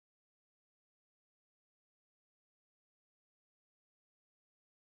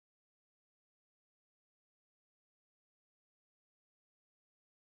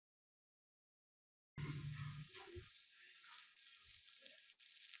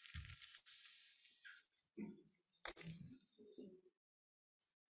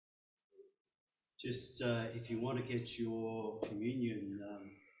Just if you want to get your communion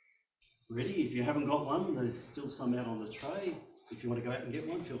ready, if you haven't got one, there's still some out on the tray. If you want to go out and get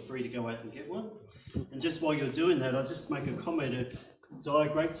one, feel free to go out and get one. And just while you're doing that, I'll just make a comment. Di,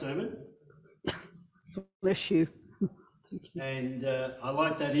 great sermon. Bless you. And I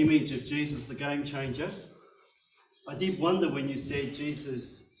like that image of Jesus, the game changer. I did wonder when you said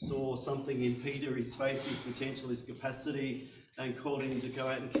Jesus saw something in Peter, his faith, his potential, his capacity, and called him to go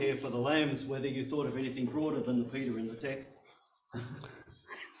out and care for the lambs, whether you thought of anything broader than the Peter in the text.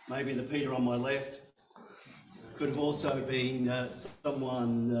 Maybe the Peter on my left could have also been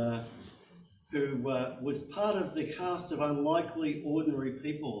someone who was part of the cast of unlikely, ordinary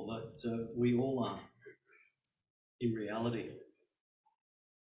people that we all are in reality.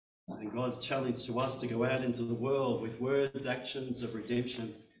 And God's challenge to us to go out into the world with words, actions of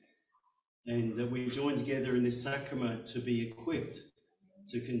redemption, and that we join together in this sacrament to be equipped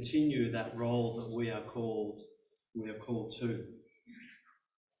to continue that role that we are called to.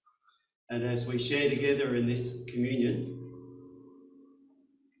 And as we share together in this communion,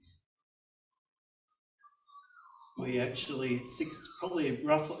 we actually, probably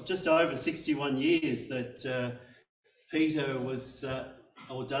roughly just over 61 years that Peter was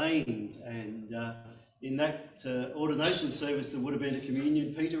ordained, and in that ordination service there would have been a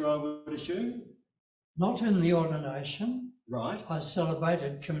communion, Peter, I would assume? Not in the ordination. Right. I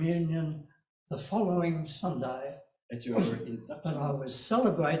celebrated communion the following Sunday. At your induction. But I was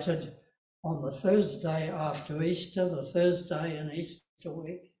celebrated on the Thursday after Easter, the Thursday in Easter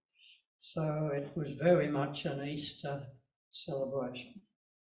week. So it was very much an Easter celebration.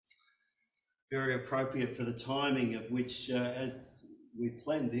 Very appropriate for the timing of which, as we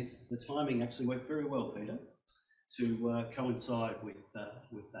planned this, the timing actually worked very well, Peter, to coincide with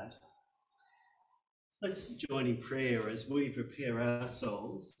that. Let's join in prayer as we prepare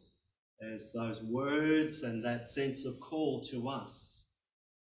ourselves as those words and that sense of call to us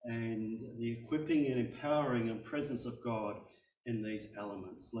and the equipping and empowering and presence of God in these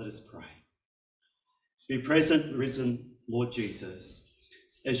elements. Let us pray. Be present, risen Lord Jesus,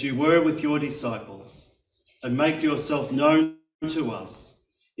 as you were with your disciples, and make yourself known to us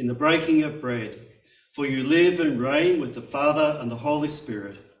in the breaking of bread, for you live and reign with the Father and the Holy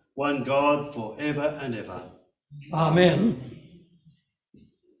Spirit, one God forever and ever. Amen.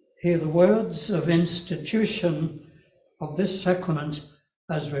 Hear the words of institution of this sacrament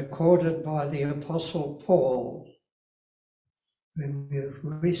as recorded by the Apostle Paul, whom you've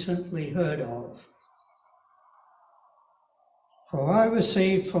recently heard of. For I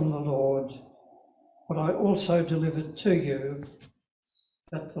received from the Lord what I also delivered to you,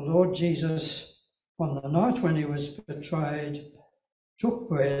 that the Lord Jesus, on the night when he was betrayed, took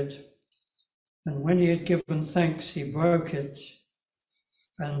bread, and when he had given thanks, he broke it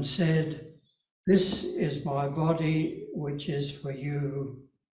and said, "This is my body, which is for you.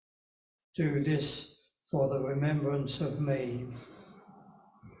 Do this for the remembrance of me."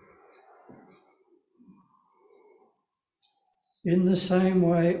 In the same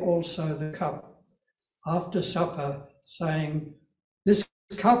way also the cup after supper, saying, "This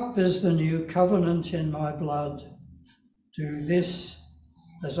cup is the new covenant in my blood. Do this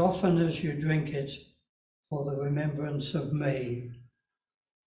as often as you drink it for the remembrance of me."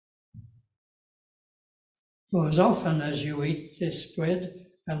 For as often as you eat this bread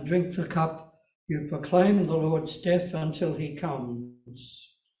and drink the cup, you proclaim the Lord's death until he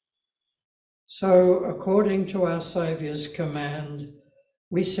comes. So, according to our Saviour's command,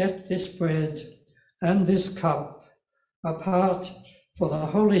 we set this bread and this cup apart for the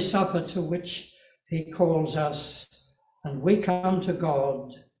Holy Supper to which he calls us, and we come to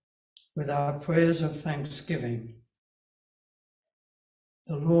God with our prayers of thanksgiving.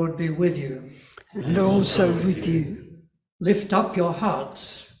 The Lord be with you. And also with you. Lift up your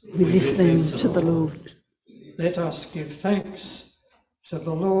hearts. We lift them to the Lord. Let us give thanks to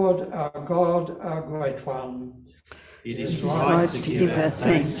the Lord our God, our great one. It It is is right to give give our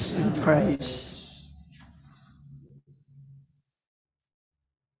thanks and praise.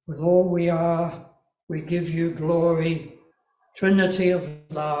 With all we are, we give you glory, Trinity of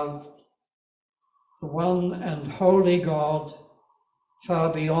love, the one and holy God,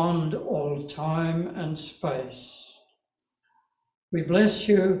 far beyond all time and space. We bless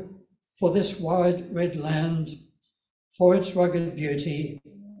you for this wide red land, for its rugged beauty,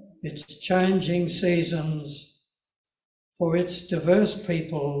 its changing seasons, for its diverse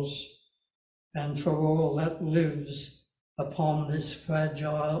peoples, and for all that lives upon this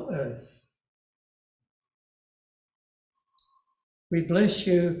fragile earth. We bless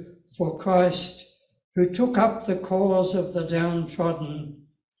you for Christ, who took up the cause of the downtrodden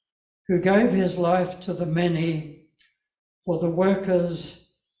who gave his life to the many, for the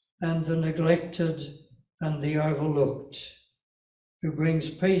workers and the neglected and the overlooked, who brings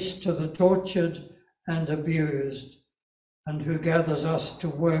peace to the tortured and abused, and who gathers us to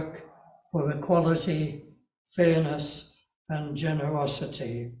work for equality, fairness, and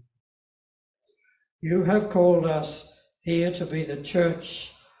generosity. You have called us here to be the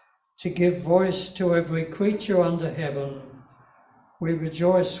church, to give voice to every creature under heaven. We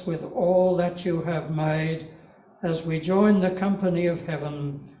rejoice with all that you have made as we join the company of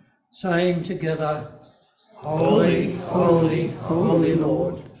heaven, saying together, Holy, holy, holy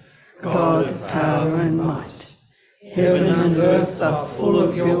Lord, God of power and might. heaven and earth are full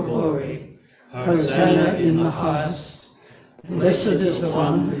of your glory. Hosanna in the highest. Blessed is the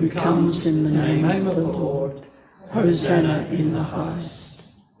one who comes in the name of the Lord. Hosanna in the highest.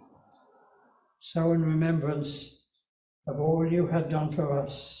 So in remembrance of all you have done for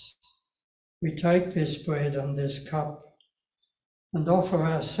us, we take this bread and this cup and offer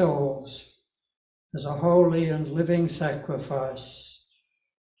ourselves as a holy and living sacrifice,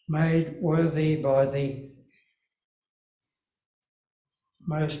 made worthy by the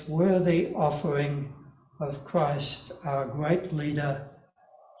most worthy offering of Christ, our great leader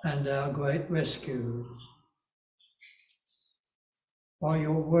and our great rescue. By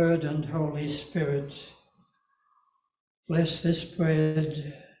your word and Holy Spirit, bless this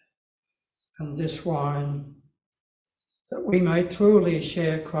bread and this wine, that we may truly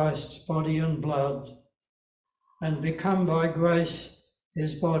share Christ's body and blood and become by grace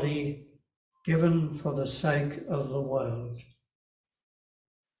his body given for the sake of the world.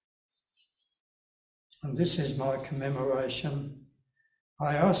 And this is my commemoration.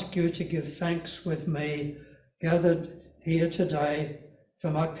 I ask you to give thanks with me, gathered here today,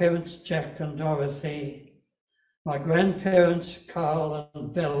 for my parents Jack and Dorothy, my grandparents Carl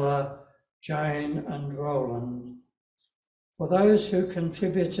and Bella, Jane and Roland, for those who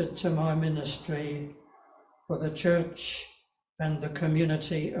contributed to my ministry, for the church and the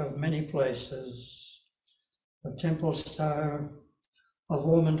community of many places, of Templestowe, of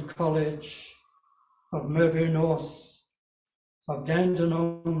Aumann College, of Murbu North, of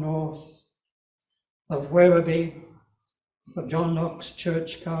Dandenong North, of Werribee, of John Knox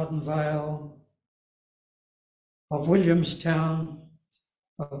Church, Garden Vale, of Williamstown,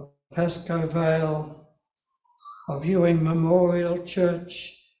 of Pascoe Vale, of Ewing Memorial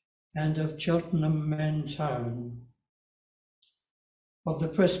Church, and of Cheltenham Mentone, of the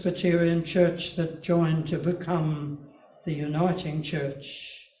Presbyterian Church that joined to become the Uniting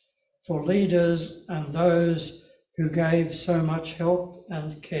Church, for leaders and those who gave so much help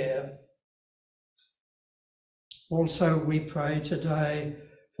and care. Also, we pray today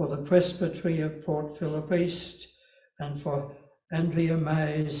for the Presbytery of Port Phillip East and for Andrea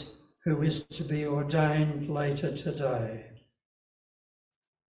Mays, who is to be ordained later today.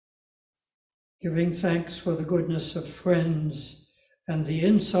 Giving thanks for the goodness of friends and the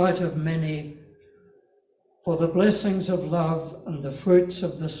insight of many, for the blessings of love and the fruits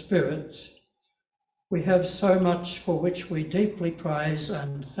of the Spirit, we have so much for which we deeply praise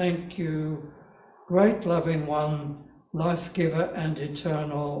and thank you, great loving one, life giver and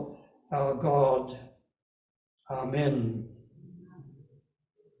eternal, our God. Amen.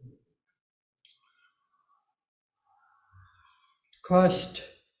 Christ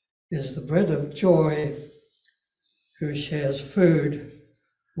is the bread of joy who shares food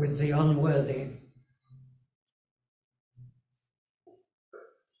with the unworthy.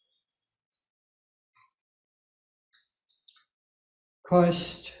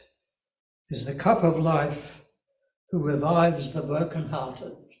 Christ is the cup of life who revives the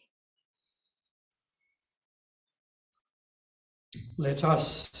brokenhearted. Let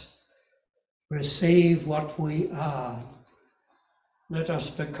us receive what we are. Let us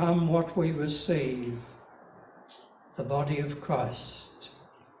become what we receive, the body of Christ.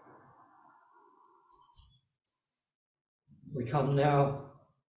 We come now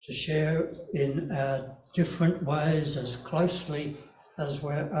to share in our different ways as closely as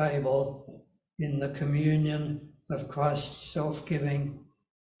we're able in the communion of Christ's self-giving,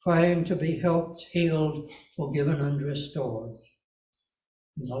 praying to be helped, healed, forgiven and restored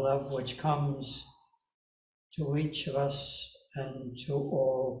in the love which comes to each of us and to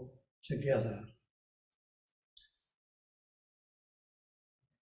all together.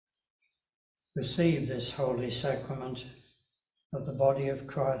 Receive this holy sacrament of the body of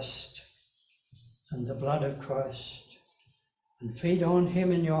Christ and the blood of Christ, and feed on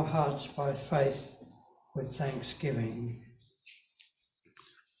him in your hearts by faith with thanksgiving.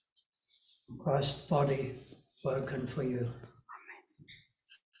 Christ's body broken for you.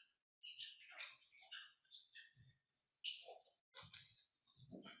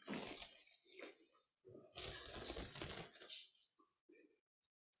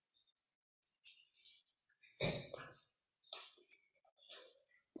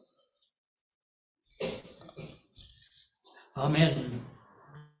 Amen.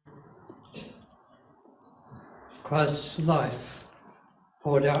 Christ's life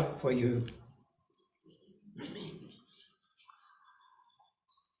poured out for you.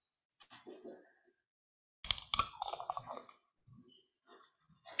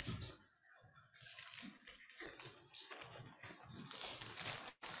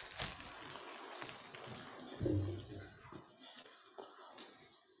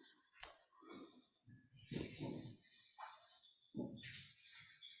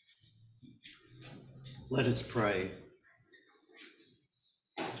 Let us pray.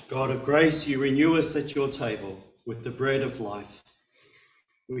 God of grace, you renew us at your table with the bread of life.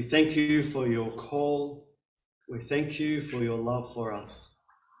 We thank you for your call. We thank you for your love for us.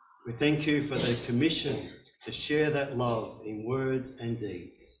 We thank you for the commission to share that love in words and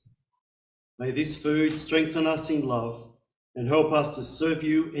deeds. May this food strengthen us in love and help us to serve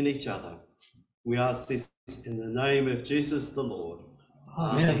you in each other. We ask this in the name of Jesus the Lord.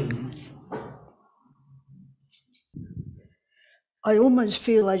 Amen. I almost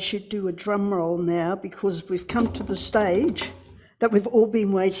feel I should do a drum roll now because we've come to the stage that we've all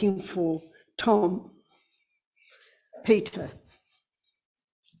been waiting for. Tom, Peter.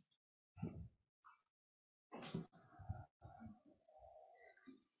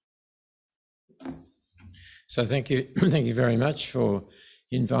 So thank you very much for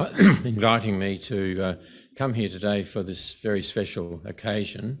inviting me to come here today for this very special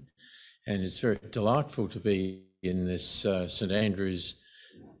occasion. And it's very delightful to be in this St Andrew's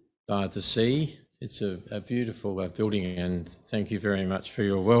by the sea. It's a beautiful building, and thank you very much for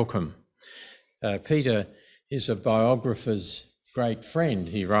your welcome. Peter is a biographer's great friend.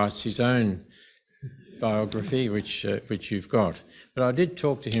 He writes his own biography, which you've got. But I did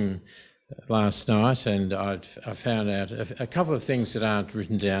talk to him last night, and I found out a couple of things that aren't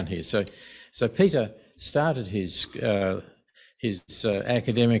written down here. So Peter started his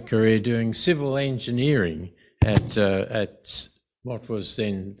academic career doing civil engineering at what was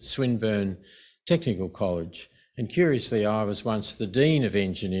then Swinburne Technical College. And curiously, I was once the Dean of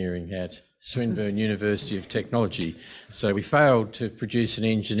Engineering at Swinburne University of Technology. So we failed to produce an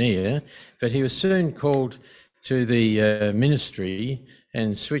engineer, but he was soon called to the ministry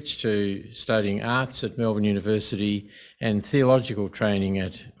and switched to studying arts at Melbourne University and theological training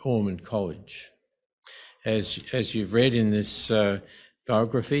at Aumann College. As you've read in this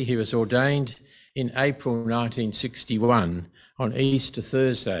biography, he was ordained in April 1961 on Easter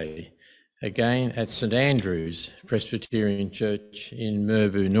Thursday, again at St Andrew's Presbyterian Church in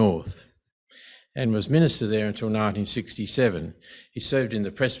Merbau North, and was minister there until 1967. He served in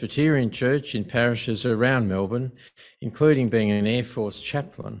the Presbyterian Church in parishes around Melbourne, including being an Air Force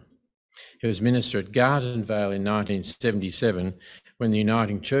chaplain. He was minister at Gardenvale in 1977 when the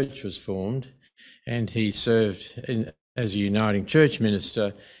Uniting Church was formed, and he served as a Uniting Church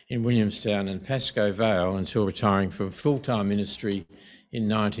minister in Williamstown and Pascoe Vale until retiring from full-time ministry in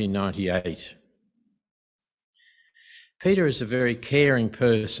 1998. Peter is a very caring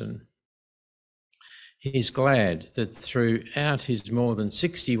person. He's glad that throughout his more than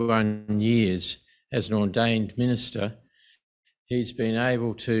 61 years as an ordained minister, he's been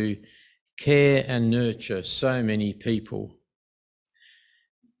able to care and nurture so many people.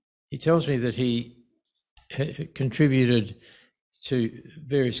 He tells me that he contributed to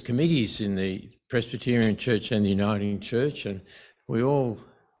various committees in the Presbyterian Church and the Uniting Church, and we all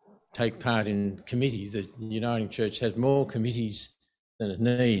take part in committees. The Uniting Church has more committees than it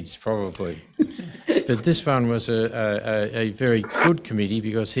needs, probably. But this one was a very good committee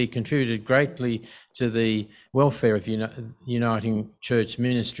because he contributed greatly to the welfare of Uniting Church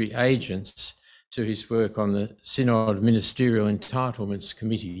ministry agents, to his work on the Synod Ministerial Entitlements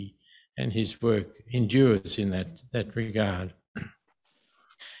Committee, and his work endures in that regard.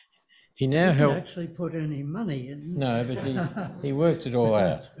 He now Didn't actually put any money in. No, but he worked it all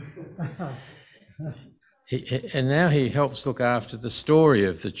out. And now he helps look after the story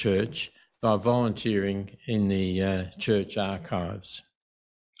of the church by volunteering in the church archives.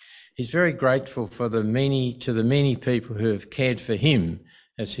 He's very grateful to the many people who have cared for him,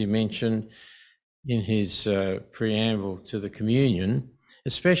 as he mentioned in his preamble to the communion,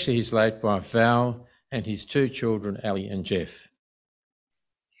 especially his late wife Val and his two children, Ali and Jeff.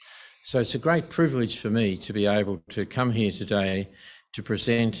 So it's a great privilege for me to be able to come here today to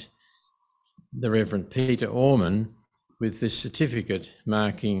present the Reverend Peter Aumann with this certificate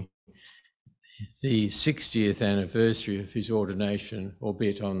marking the 60th anniversary of his ordination,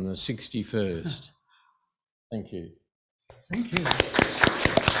 albeit on the 61st. Thank you. Thank you.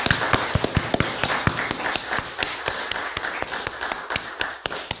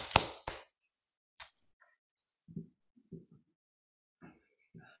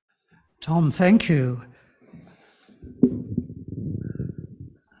 Tom, thank you.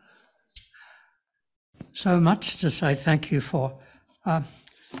 So much to say thank you for.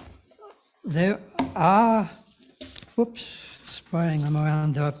 There are, whoops, spraying them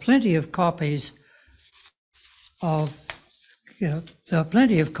around. There are plenty of copies of, there are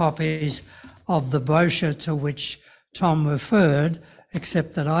plenty of copies of the brochure to which Tom referred,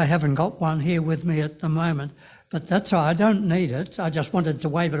 except that I haven't got one here with me at the moment. But that's all, I don't need it. I just wanted to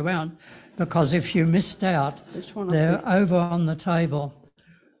wave it around, because if you missed out, they're over on the table.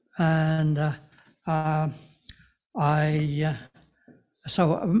 And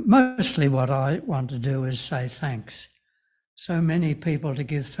so mostly what I want to do is say thanks. So many people to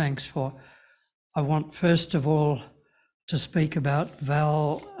give thanks for. I want first of all to speak about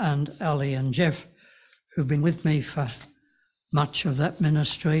Val and Ali and Jeff, who've been with me for much of that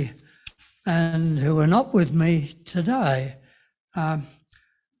ministry and who are not with me today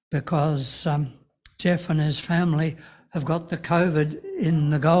because Jeff and his family have got the COVID in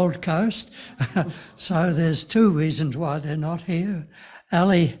the Gold Coast. So there's two reasons why they're not here.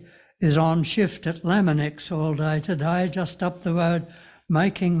 Ali is on shift at Laminex all day today, just up the road,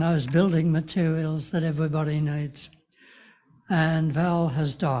 making those building materials that everybody needs. And Val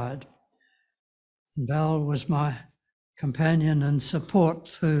has died. Val was my companion and support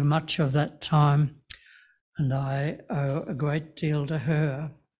through much of that time, and I owe a great deal to her.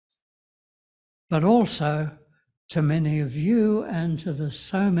 But also to many of you and to the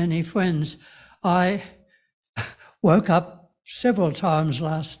so many friends. I woke up several times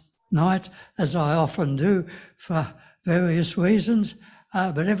last night, as I often do for various reasons,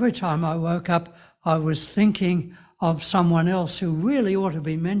 but every time I woke up, I was thinking of someone else who really ought to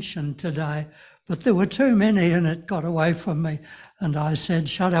be mentioned today, but there were too many and it got away from me, and I said,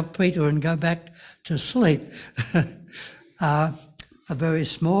 shut up, Peter, and go back to sleep. A very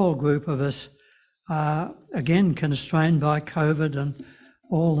small group of us, again constrained by COVID and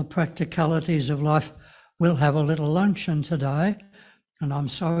all the practicalities of life, will have a little luncheon today, and I'm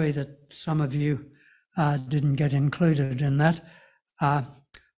sorry that some of you didn't get included in that,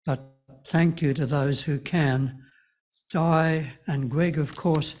 but thank you to those who can. Di and Greg, of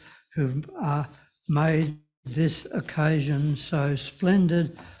course, who've made this occasion so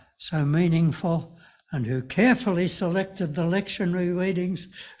splendid, so meaningful, and who carefully selected the lectionary readings.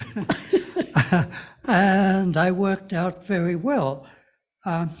 And they worked out very well.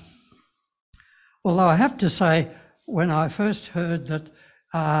 Although I have to say, when I first heard that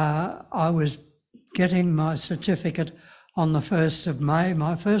I was getting my certificate on the 1st of May,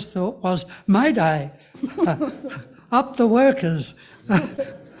 my first thought was, May Day, up the workers.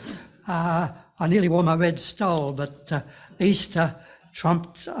 I nearly wore my red stole, but Easter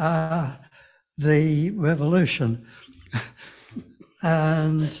trumped the revolution.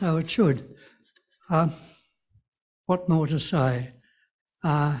 And so it should. What more to say?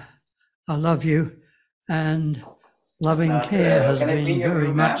 I love you, and loving care has been very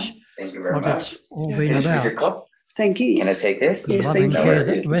much what it's all been about. Thank you. Can I take this? Yes, Loving thank care you.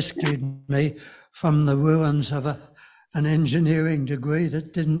 that rescued me from the ruins of an engineering degree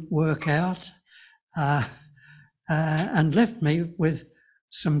that didn't work out, and left me with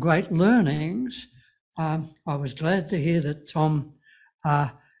some great learnings. I was glad to hear that Tom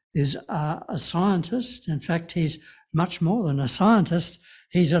is a scientist. In fact, he's much more than a scientist.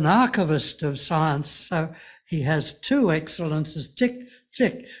 He's an archivist of science, so he has two excellences. Tick,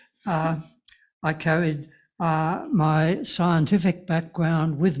 tick. I carried my scientific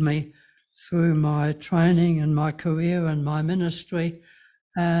background with me through my training and my career and my ministry,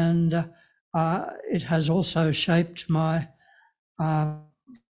 and it has also shaped my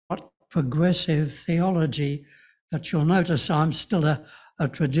progressive theology. But you'll notice I'm still a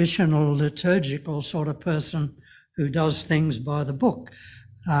traditional liturgical sort of person who does things by the book.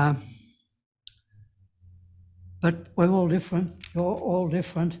 But we're all different. You're all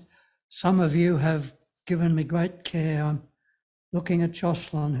different. Some of you have given me great care. I'm looking at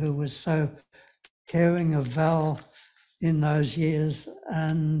Jocelyn, who was so caring of Val in those years,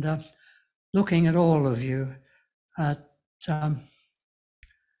 and looking at all of you. Well,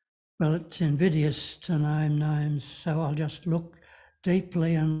 it's invidious to name names, so I'll just look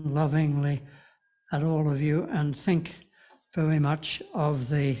deeply and lovingly at all of you and think very much of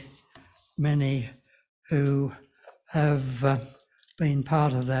the many who have been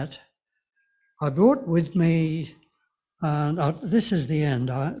part of that. I brought with me, this is the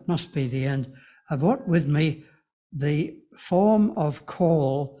end, it must be the end. I brought with me the form of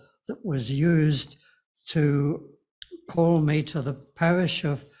call that was used to call me to the parish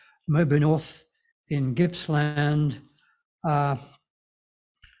of Moby North in Gippsland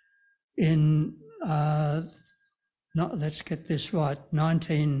in, let's get this right,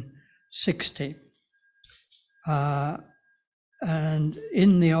 1960. And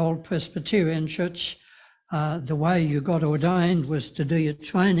in the old Presbyterian church, the way you got ordained was to do your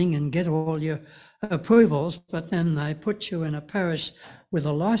training and get all your approvals, but then they put you in a parish with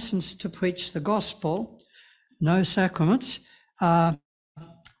a license to preach the gospel, no sacraments. And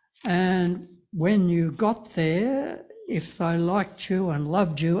when you got there, if they liked you and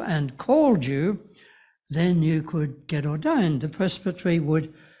loved you and called you, then you could get ordained. The presbytery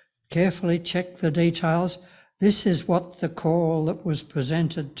would carefully check the details. This is what the call that was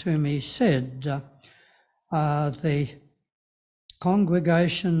presented to me said. The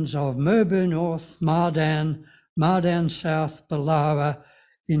congregations of Merbu North, Mardan South, Ballara,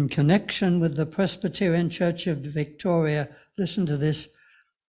 in connection with the Presbyterian Church of Victoria, listen to this,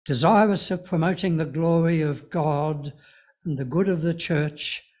 desirous of promoting the glory of God and the good of the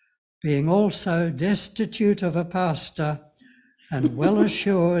church, being also destitute of a pastor and well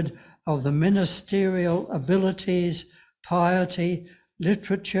assured of the ministerial abilities, piety,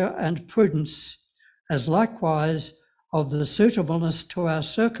 literature and prudence, as likewise of the suitableness to our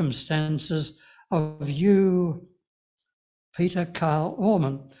circumstances of you, Peter Carl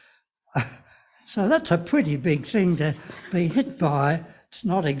Aumann. So that's a pretty big thing to be hit by. It's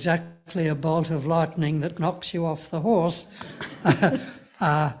not exactly a bolt of lightning that knocks you off the horse,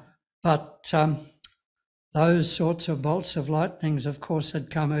 but those sorts of bolts of lightnings, of course, had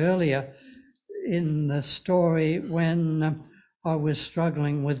come earlier in the story when I was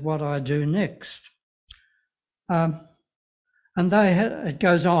struggling with what I do next. And it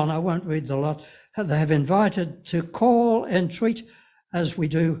goes on, I won't read the lot. They have invited to call, entreat, as we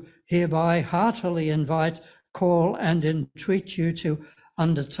do hereby heartily invite, call and entreat you to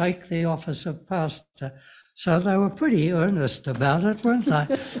undertake the office of pastor. So they were pretty earnest about it, weren't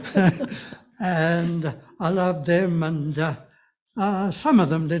they? And I loved them, and some of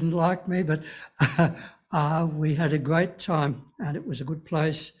them didn't like me, but we had a great time and it was a good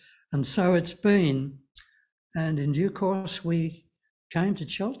place. And so it's been. And in due course, we came to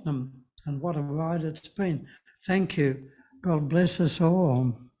Cheltenham, and what a ride it's been. Thank you. God bless us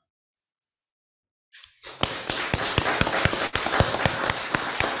all.